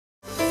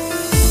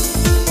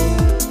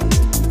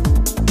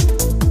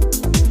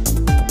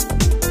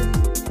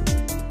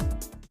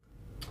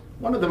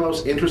One of the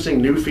most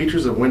interesting new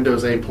features of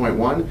Windows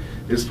 8.1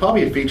 is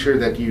probably a feature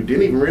that you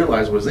didn't even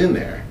realize was in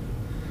there.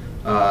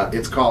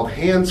 It's called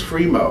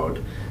hands-free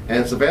mode, and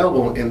it's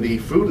available in the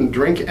Food and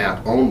Drink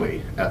app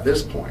only at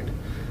this point.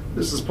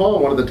 This is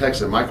Paul, one of the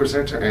techs at Micro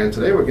Center, and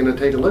today we're going to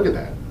take a look at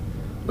that.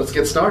 Let's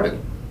get started.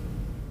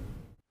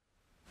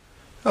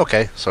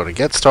 Okay, so to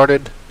get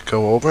started,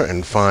 go over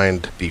and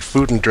find the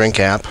Food and Drink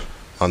app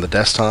on the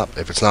desktop.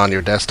 If it's not on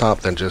your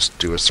desktop, then just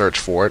do a search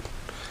for it.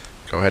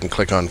 Go ahead and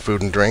click on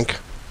Food and Drink.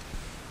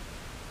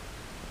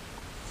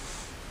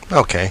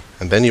 Okay,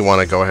 and then you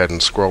want to go ahead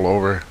and scroll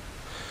over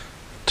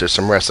to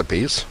some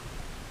recipes.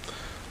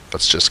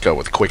 Let's just go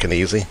with quick and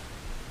easy.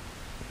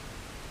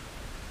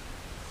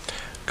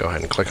 Go ahead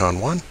and click on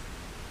one.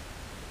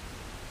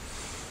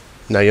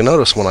 Now you'll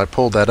notice when I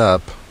pulled that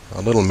up,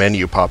 a little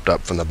menu popped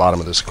up from the bottom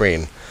of the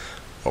screen.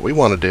 What we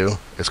want to do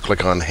is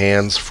click on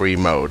hands-free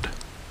mode.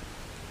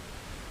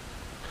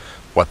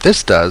 What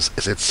this does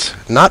is it's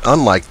not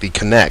unlike the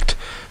Kinect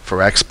for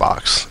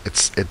Xbox.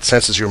 It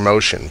senses your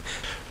motion.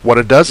 What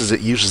it does is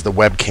it uses the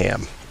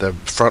webcam, the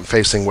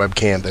front-facing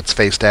webcam that's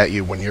faced at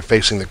you when you're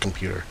facing the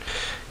computer.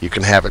 You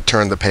can have it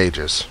turn the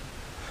pages.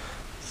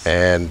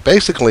 And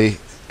basically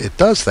it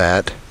does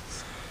that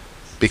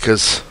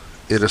because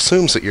it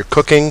assumes that you're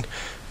cooking,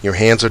 your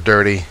hands are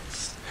dirty,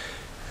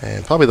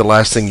 and probably the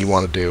last thing you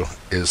want to do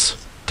is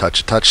touch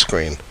a touch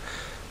screen.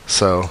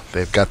 So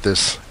they've got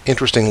this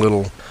interesting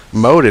little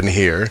mode in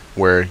here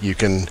where you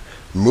can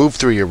move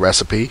through your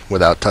recipe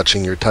without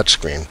touching your touch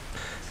screen.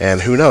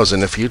 And who knows,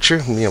 in the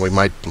future, we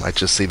might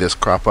just see this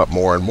crop up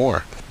more and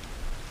more.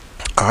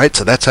 Alright,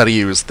 so that's how to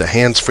use the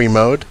hands-free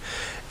mode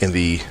in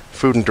the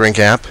Food and Drink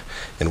app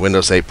in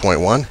Windows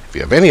 8.1. If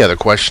you have any other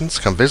questions,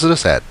 come visit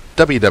us at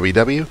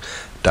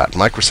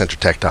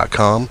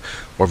www.microcentertech.com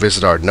or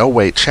visit our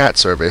no-wait chat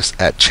service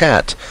at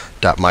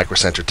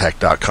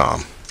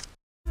chat.microcentertech.com.